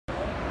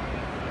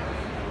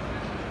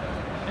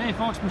Hey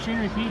folks,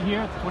 Machinery Pete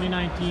here at the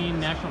 2019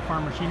 National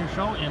Farm Machinery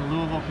Show in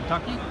Louisville,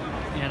 Kentucky.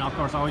 And of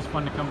course, always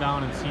fun to come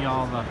down and see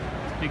all the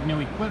big new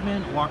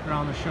equipment, walk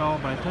around the show.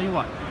 But I tell you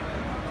what,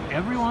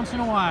 every once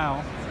in a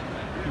while,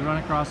 you run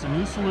across a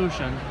new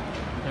solution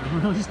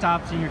that really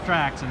stops in your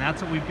tracks. And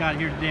that's what we've got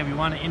here today. We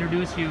want to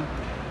introduce you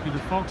to the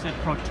folks at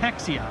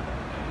Protexia.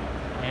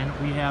 And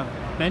we have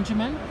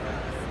Benjamin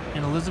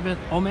and Elizabeth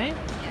Omet.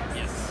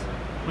 Yes.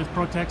 With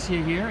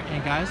Protexia here.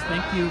 And guys,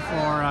 thank you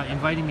for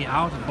inviting me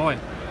out. And boy,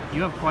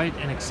 you have quite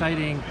an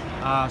exciting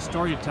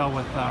story to tell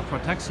with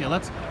Protexia.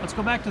 Let's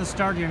go back to the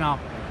start here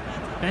now.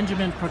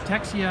 Benjamin,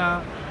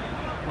 Protexia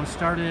was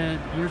started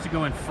years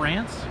ago in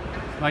France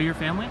by your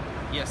family?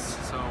 Yes,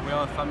 so we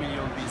are a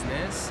family-owned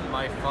business.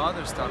 My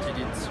father started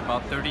it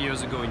about 30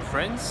 years ago in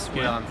France,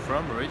 where I'm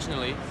from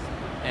originally,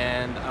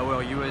 and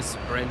our US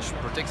branch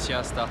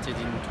Protexia started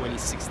in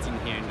 2016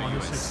 here in the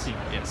 2016.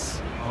 US.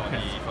 Yes,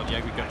 okay. for the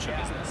agriculture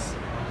business.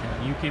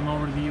 Okay. You came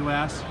over to the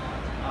US,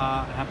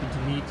 happened to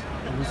meet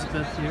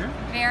Elizabeth here.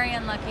 Very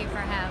unlucky for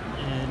him.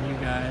 And you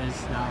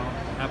guys now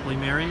happily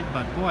married,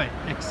 but boy,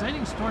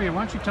 exciting story.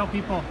 Why don't you tell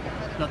people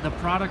the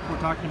product we're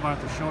talking about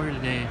at the show here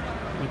today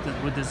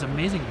with this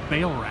amazing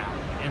bale wrap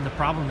and the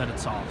problem that it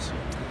solves.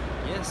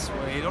 Yes,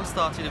 well, it all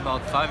started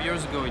about 5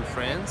 years ago in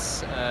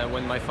France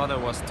when my father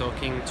was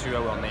talking to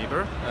our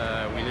neighbor.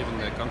 We live in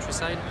the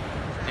countryside,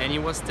 and he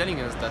was telling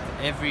us that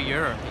every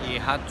year he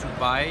had to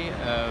buy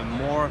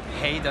more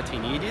hay that he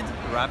needed,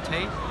 wrapped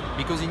hay,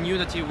 because he knew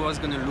that he was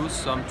going to lose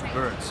some to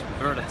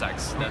bird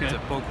attacks that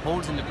poke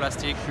holes in the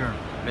plastic,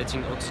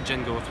 letting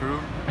oxygen go through,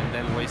 and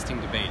then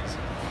wasting the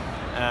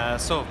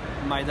bales. So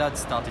my dad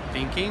started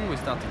thinking, we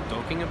started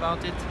talking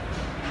about it,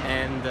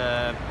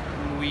 and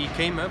we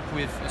came up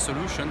with a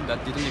solution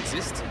that didn't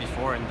exist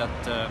before and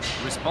that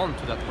responds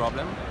to that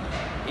problem.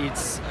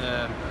 It's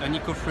an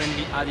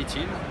eco-friendly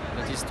additive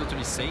that is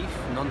totally safe,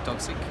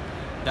 non-toxic,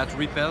 that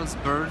repels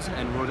birds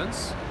and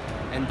rodents,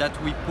 and that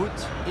we put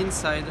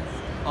inside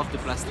of the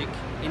plastic,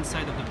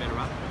 inside of the bale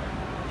wrap,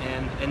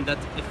 and that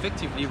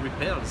effectively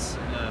repels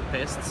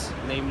pests,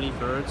 namely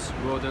birds,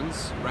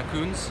 rodents,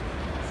 raccoons,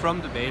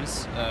 from the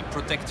bales,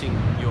 protecting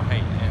your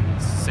hay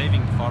and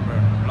saving the farmer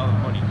a lot of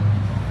money.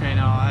 Okay,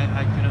 now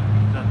I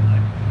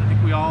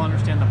think we all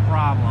understand the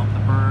problem, the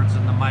birds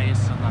and the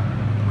mice and the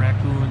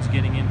raccoons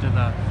getting into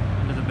the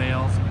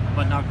bales,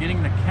 but now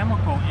getting the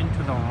chemical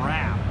into the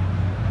wrap.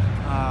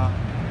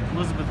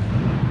 Elizabeth,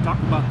 talk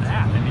about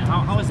that. I mean,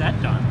 how is that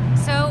done?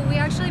 So we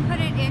actually put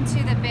it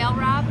into the bale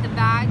wrap, the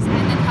bags,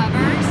 and the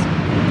covers,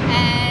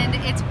 and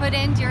it's put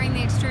in during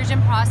the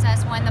extrusion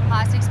process when the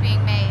plastic's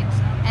being made.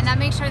 And that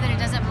makes sure that it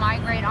doesn't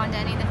migrate onto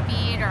any of the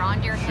feed or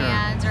onto your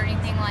hands or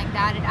anything like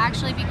that. It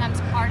actually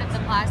becomes part of the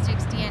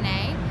plastic's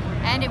DNA,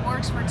 and it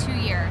works for 2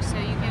 years. So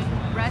you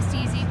can rest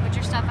easy, put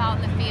your stuff out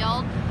in the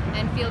field,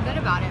 and feel good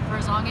about it for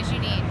as long as you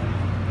need.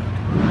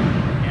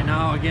 And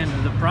now, again,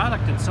 the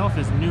product itself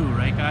is new,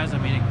 right, guys? I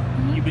mean,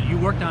 you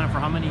worked on it for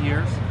how many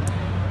years?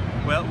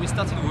 Well, we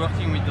started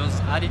working with those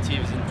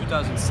additives in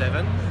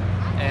 2007.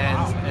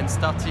 And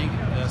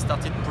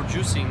started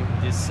producing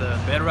this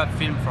bale wrap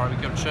film for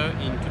agriculture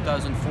in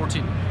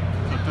 2014.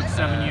 So it took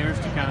 7 years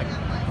to kind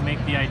of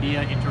make the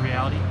idea into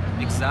reality?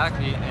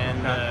 Exactly,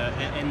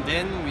 and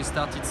then we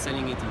started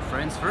selling it in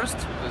France first,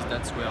 because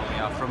that's where we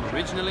are from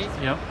originally.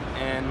 Yep.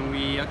 And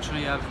we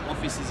actually have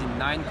offices in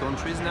 9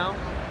 countries now,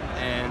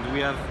 and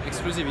we have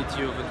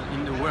exclusivity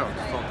in the world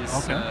for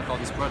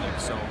this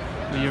product. So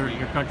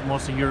your country,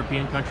 mostly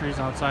European countries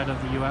outside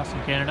of the US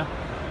and Canada?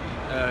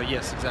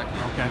 Yes, exactly.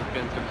 Okay.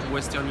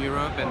 Western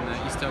Europe and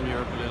Eastern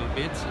Europe a little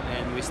bit,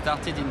 and we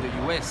started in the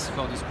US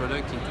for this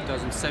product in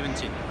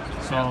 2017.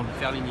 So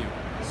fairly new.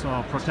 So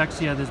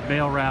Protexia, this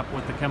bale wrap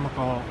with the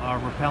chemical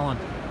repellent,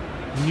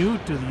 new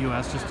to the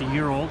US, just a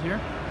year old here.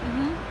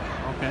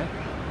 Okay.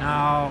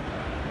 Now,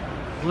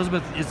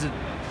 Elizabeth,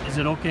 is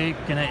it okay?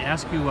 Can I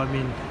ask you? I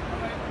mean,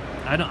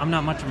 I'm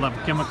not much of a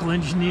chemical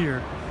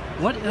engineer.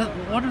 What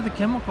are the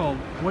chemical?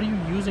 What are you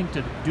using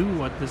to do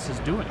what this is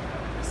doing?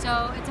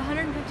 So it's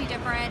 150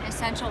 different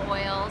essential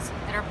oils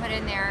that are put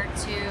in there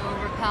to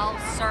repel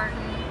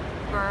certain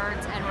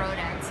birds and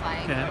rodents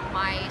like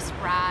mice,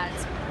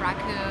 rats,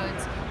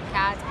 raccoons,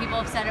 cats. People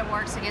have said it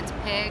works against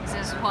pigs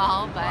as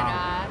well, but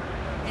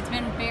it's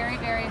been very,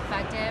 very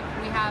effective.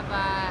 We have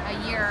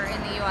a year in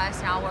the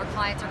US now where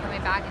clients are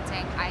coming back and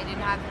saying, I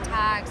didn't have the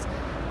tags,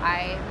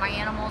 my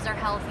animals are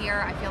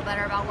healthier, I feel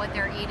better about what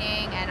they're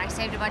eating, and I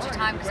saved a bunch of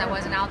time because I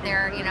wasn't out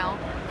there, you know,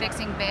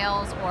 fixing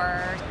bales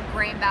or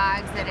grain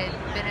bags that had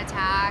been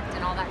attacked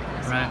and all that kind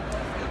of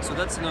stuff. So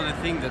that's another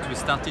thing that we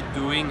started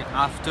doing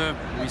after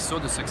we saw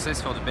the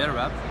success for the bale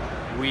wrap.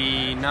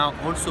 We now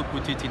also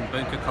put it in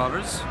bunker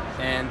covers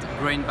and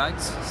grain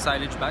bags,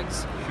 silage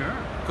bags. Sure.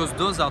 Because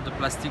those are the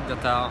plastic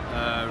that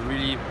are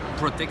really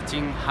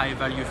protecting high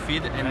value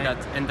feed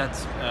and that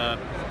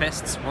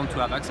pests want to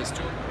have access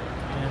to.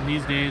 And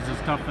these days, as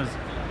tough as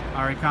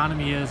our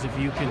economy is, if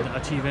you can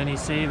achieve any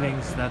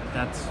savings,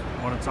 that's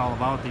what it's all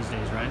about these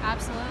days, right?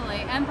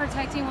 Absolutely, and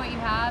protecting what you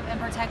have and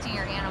protecting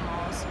your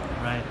animals.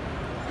 Right.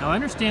 Now I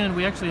understand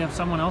we actually have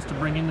someone else to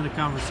bring into the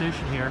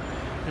conversation here.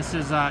 This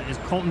is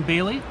Colton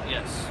Bailey.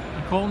 Yes.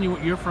 And Colton,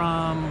 you're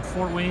from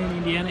Fort Wayne,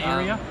 Indiana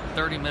area?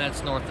 30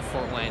 minutes north of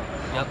Fort Wayne.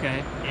 Yep.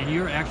 Okay. And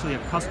you're actually a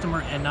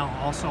customer and now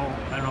also,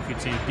 I don't know if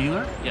you'd say a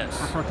dealer? Yes.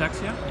 For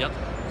Protexia? Yep.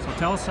 So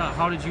tell us,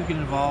 how did you get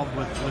involved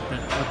with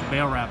the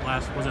bale wrap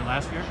was it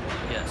last year?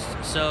 Yes.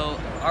 So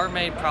our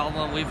main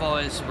problem, we've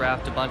always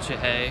wrapped a bunch of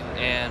hay,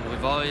 and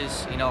we've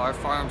always, our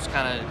farm's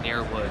kind of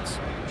near woods.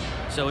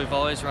 So we've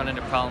always run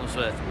into problems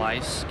with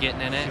mice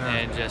getting in it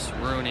and just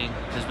ruining,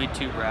 because we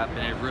tube wrap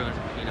and it ruined,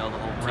 the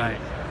whole tube.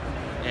 Right.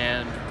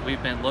 And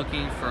we've been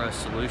looking for a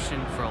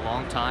solution for a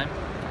long time,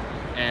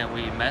 and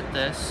we met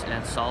this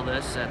and saw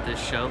this at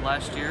this show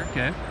last year.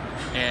 Okay.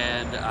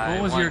 And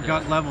what was your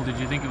gut level? Did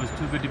you think it was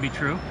too good to be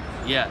true?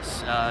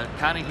 Yes.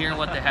 Kind of hearing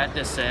what they had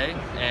to say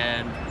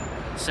and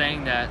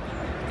saying that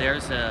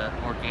there's a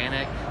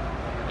organic,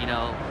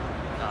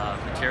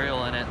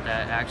 material in it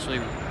that actually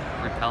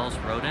repels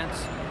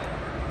rodents,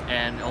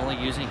 and only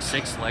using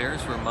 6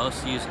 layers where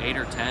most use 8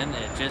 or 10,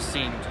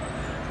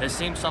 it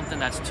seemed something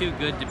that's too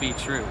good to be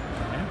true.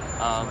 Okay.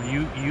 So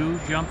you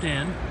jumped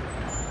in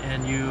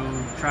and you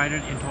tried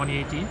it in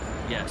 2018?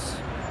 Yes.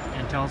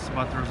 And tell us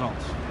about the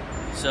results.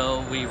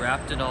 So we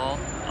wrapped it all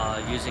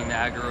using the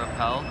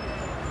Agrirepel,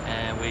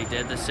 and we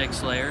did the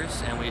 6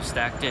 layers, and we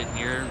stacked it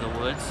near the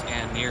woods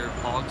and near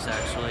hogs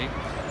actually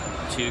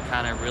to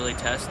kind of really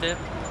test it.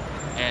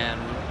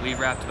 And we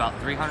wrapped about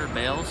 300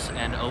 bales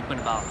and opened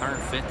about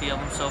 150 of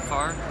them so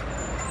far.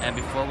 And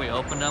before we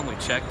opened them, we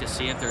checked to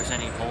see if there's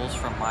any holes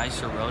from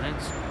mice or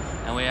rodents,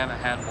 and we haven't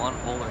had one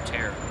hole or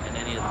tear in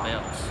any of the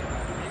bales.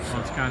 So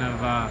it's kind of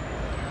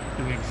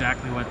doing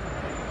exactly what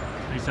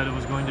they said it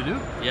was going to do?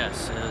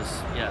 Yes, it is.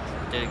 Yeah,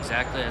 it did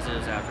exactly as it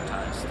was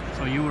advertised.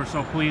 So you were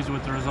so pleased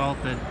with the result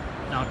that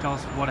now tell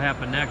us what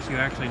happened next. You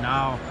actually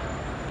now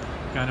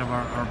kind of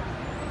are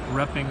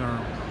repping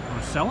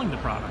or selling the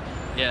product.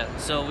 Yeah,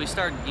 so we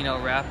started,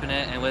 wrapping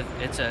it, and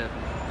it's a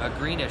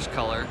greenish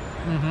color.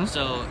 Mm-hmm.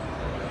 So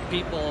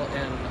people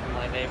in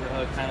my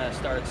neighborhood kind of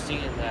started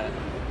seeing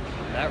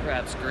that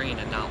wrap's green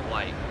and not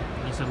white.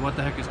 He said, what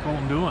the heck is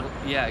Colton doing?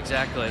 Yeah,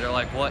 exactly. They're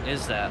like, what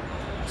is that?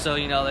 So,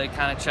 they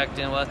kind of checked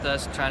in with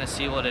us, trying to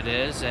see what it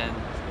is, and,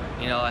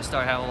 I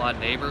started having a lot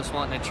of neighbors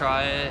wanting to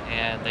try it,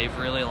 and they've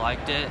really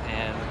liked it,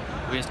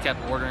 and we just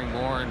kept ordering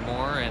more and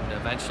more, and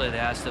eventually they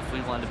asked if we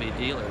wanted to be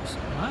dealers.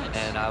 Nice.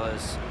 And I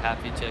was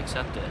happy to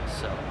accept it,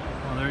 so.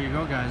 Well, there you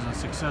go, guys. A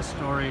success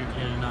story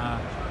in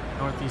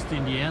Northeast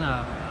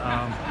Indiana.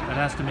 It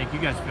has to make you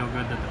guys feel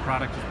good that the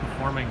product is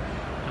performing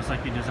just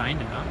like you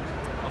designed it, huh?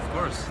 Of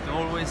course, it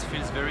always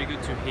feels very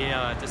good to hear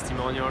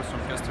testimonials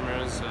from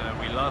customers.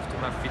 We love to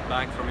have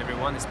feedback from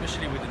everyone,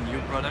 especially with a new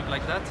product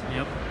like that.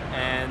 Yep.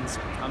 And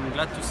I'm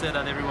glad to say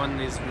that everyone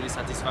is really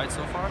satisfied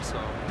so far.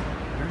 So.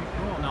 Very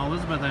cool. Now,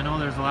 Elizabeth, I know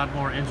there's a lot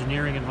more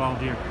engineering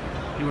involved here.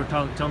 You were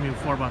telling me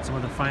before about some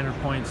of the finer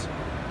points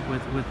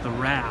with the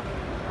wrap.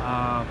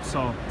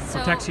 So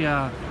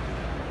Protexia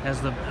has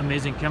the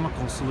amazing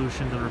chemical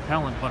solution, the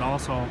repellent, but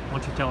also, why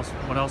don't you tell us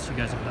what else you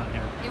guys have done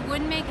here? It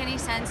wouldn't make any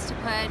sense to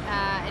put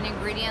an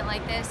ingredient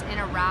like this in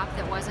a wrap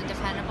that wasn't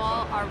dependable.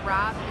 Our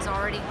wrap is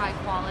already high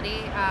quality.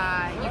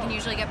 You can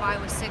usually get by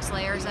with 6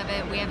 layers of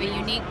it. We have a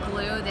unique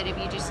glue that if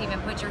you just even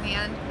put your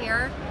hand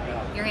here,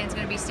 your hand's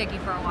going to be sticky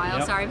for a while.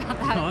 Yep. Sorry about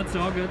that. No, it's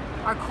all good.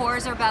 Our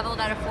cores are beveled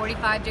at a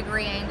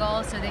 45-degree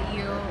angle so that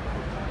you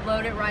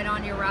load it right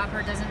on your wrapper,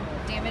 it doesn't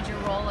damage your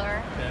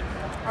roller. Okay.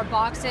 Our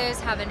boxes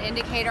have an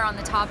indicator on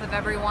the top of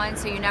every one,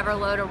 so you never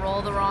load a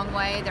roll the wrong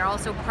way. They're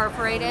also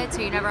perforated,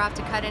 so you never have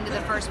to cut into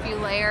the first few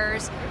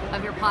layers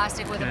of your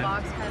plastic with a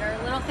box cutter.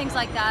 Little things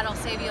like that will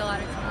save you a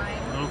lot of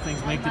time. Little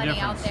things make the money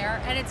difference. out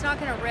there, and it's not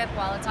going to rip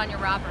while it's on your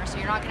wrapper, so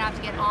you're not going to have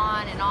to get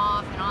on and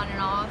off and on and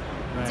off.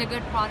 Right. It's a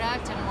good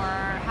product, and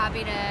we're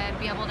happy to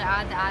be able to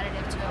add the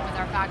additive to it with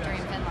our factory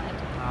in Finland.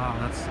 Oh,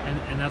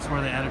 that's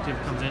where the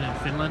additive comes in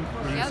Finland,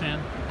 were you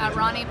saying? At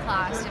Ronnie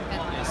Plast in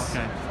Finland.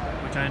 Okay,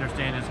 which I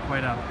understand is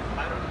quite a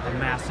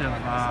massive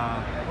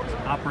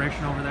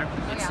operation over there.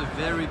 It's a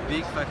very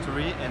big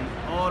factory, and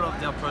all of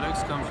their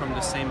products come from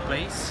the same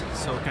place.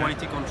 So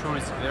quality control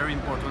is very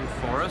important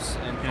for us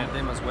and for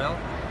them as well.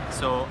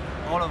 So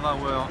all of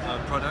our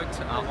products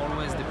are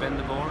always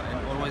dependable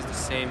and always the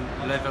same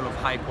level of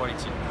high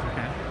quality.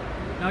 Okay.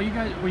 Now, you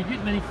guys, were you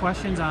getting many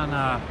questions on?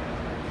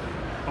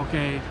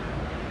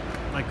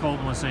 Like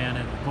Colton was saying,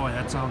 and boy,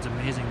 that sounds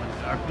amazing.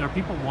 Are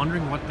people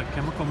wondering what the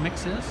chemical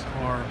mix is,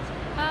 or?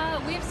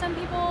 We have some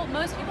people,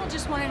 most people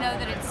just want to know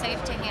that it's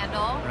safe to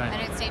handle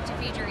and it's safe to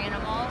feed your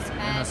animals.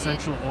 And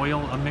essential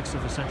oil, a mix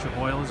of essential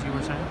oils, you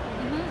were saying?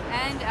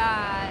 And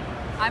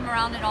I'm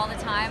around it all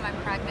the time. I'm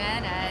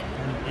pregnant, and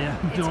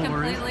it's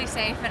completely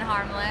safe and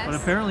harmless. But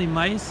apparently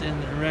mice and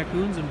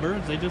raccoons and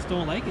birds, they just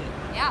don't like it.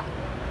 Yeah.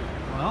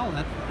 Well,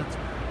 that's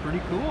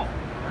pretty cool.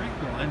 Very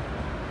cool. And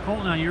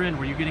Colton, on your end,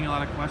 were you getting a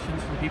lot of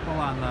questions from people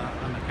on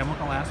the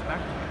chemical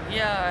aspect?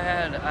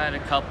 Yeah, I had a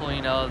couple.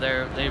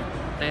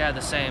 They had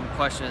the same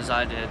question as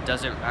I did.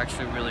 Does it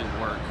actually really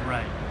work?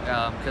 Right.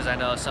 Because I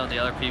know some of the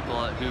other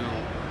people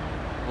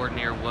who were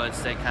near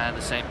woods, they kind of had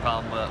the same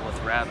problem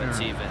with rabbits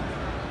even.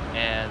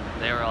 and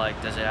they were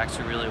like, does it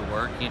actually really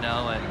work, you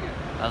know? And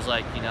I was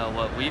like, you know,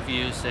 what we've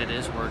used, it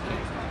is working.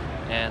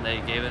 And they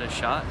gave it a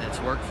shot, and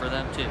it's worked for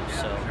them too.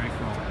 So very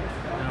cool.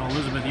 You know,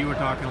 Elizabeth, you were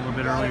talking a little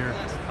bit earlier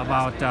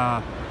about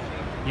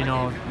you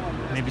know,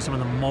 maybe some of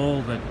the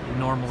mold that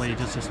normally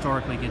just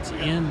historically gets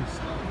in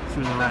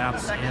through the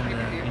wraps, and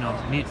you know,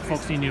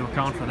 folks need to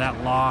account for that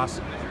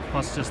loss,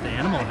 plus just the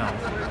animal health,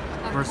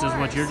 versus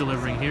what you're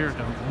delivering here,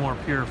 to more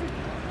pure feed.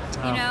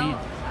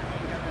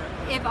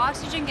 If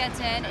oxygen gets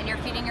in and you're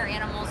feeding your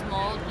animals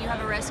mold, you have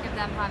a risk of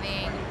them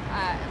having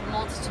a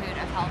multitude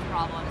of health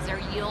problems. Their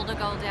yield will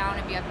go down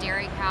if you have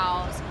dairy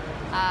cows.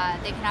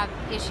 They can have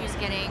issues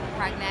getting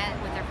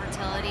pregnant with their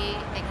fertility.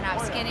 They can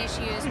have skin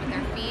issues with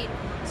their feet.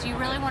 So you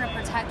really want to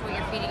protect what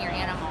you're feeding your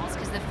animals,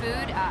 because the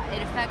food,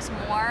 it affects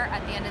more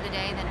at the end of the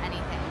day than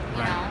anything, you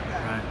know?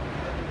 Right.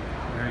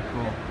 Very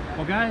cool.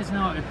 Well, guys,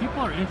 now if people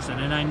are interested,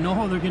 and I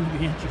know they're going to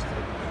be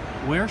interested,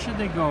 where should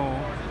they go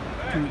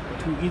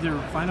to either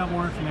find out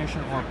more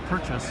information or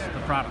purchase the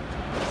product?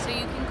 So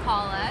you can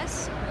call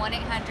us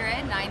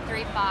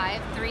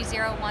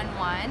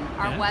 1-800-935-3011.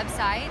 Our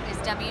website is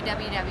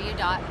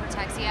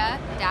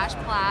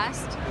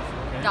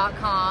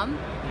www.protexia-plast.com.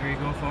 There you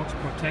go, folks,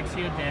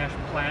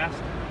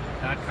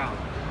 protexia-plast.com.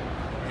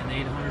 And the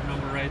 800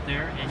 number right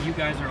there. And you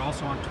guys are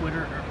also on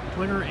Twitter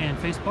and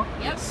Facebook?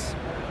 Yep.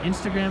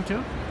 Instagram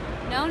too?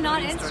 No,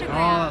 not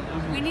Instagram.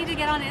 We need to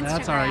get on Instagram.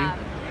 That's all right.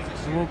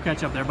 So we'll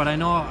catch up there. But I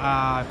know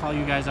I follow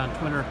you guys on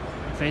Twitter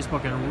and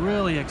Facebook, and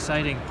really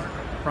exciting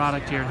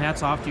product here. And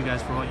hats off to you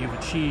guys for what you've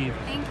achieved.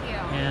 Thank you.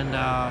 And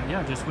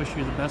yeah, just wish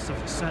you the best of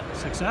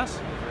success.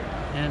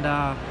 And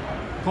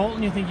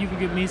Colton, you think you could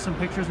give me some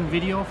pictures and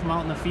video from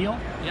out in the field?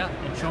 Yeah.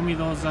 And show me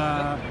those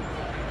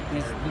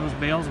those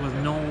bales with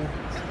no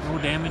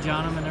damage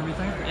on them and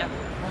everything? Yeah.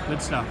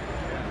 Good stuff.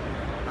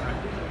 All right.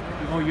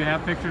 Oh, you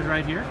have pictures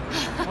right here?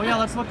 Oh yeah,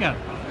 let's look at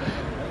them.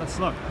 Let's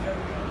look.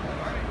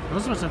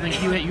 Elizabeth, I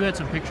think you had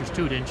some pictures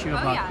too, didn't you,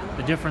 about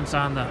the difference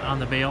on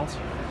the bales?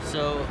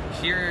 So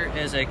here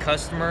is a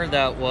customer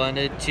that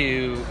wanted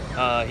to,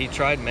 he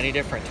tried many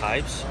different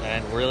types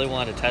and really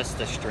wanted to test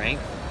the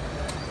strength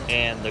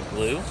and the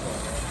glue.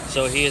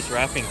 So he is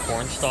wrapping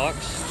corn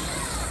stalks.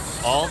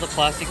 All the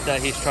plastic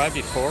that he's tried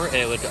before,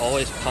 it would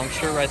always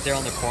puncture right there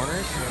on the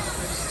corners.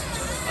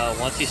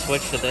 Once he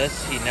switched to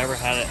this, he never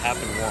had it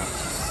happen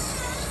once.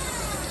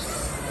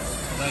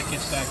 That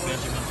gets back,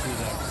 Benjamin,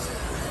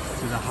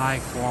 to the high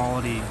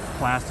quality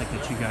plastic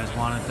that you guys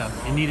wanted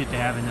and needed to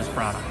have in this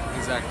product.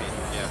 Exactly,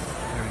 yeah.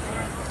 Very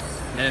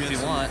cool. And if you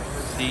want,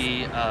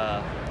 the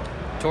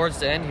towards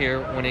the end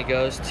here, when he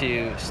goes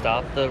to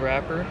stop the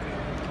wrapper,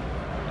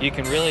 you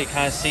can really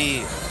kind of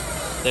see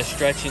the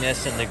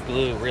stretchiness and the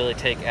glue really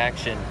take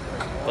action.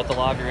 With a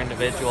lot of your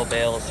individual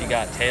bales, you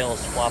got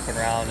tails flopping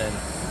around, and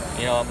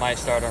you know, it might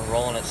start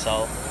unrolling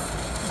itself.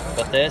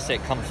 But this,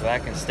 it comes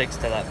back and sticks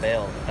to that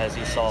bale, as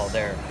you saw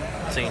there.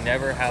 So you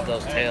never have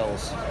those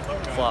tails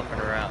flopping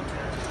around.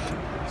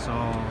 So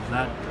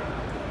that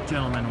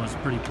gentleman was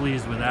pretty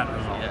pleased with that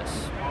result.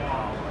 Yes.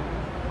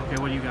 Okay,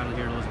 what do you got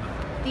here, Elizabeth?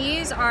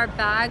 These are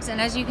bags,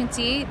 and as you can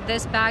see,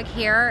 this bag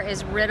here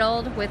is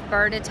riddled with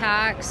bird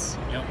attacks.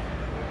 Yep.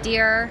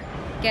 Deer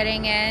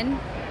getting in.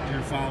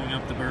 You're following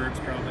up the birds,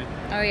 probably.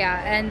 Oh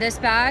yeah, and this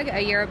bag,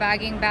 a Euro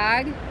bagging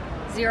bag,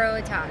 0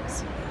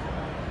 attacks.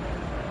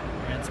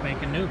 And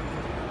spanking new.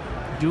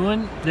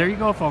 There you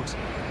go, folks.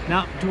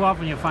 Not too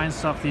often you find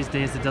stuff these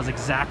days that does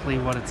exactly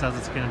what it says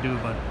it's going to do,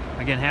 but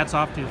again, hats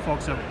off to the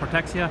folks at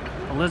Protexia.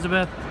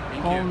 Elizabeth,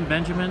 Colton,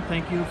 Benjamin,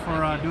 thank you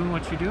for doing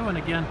what you do. And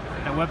again,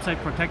 that website,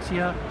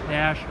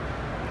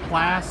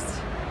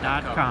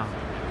 protexia-plast.com.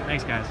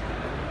 Thanks, guys.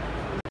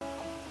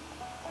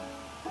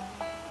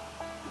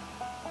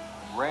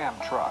 Ram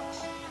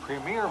Trucks,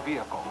 premier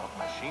vehicle of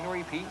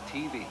Machinery Pete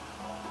TV.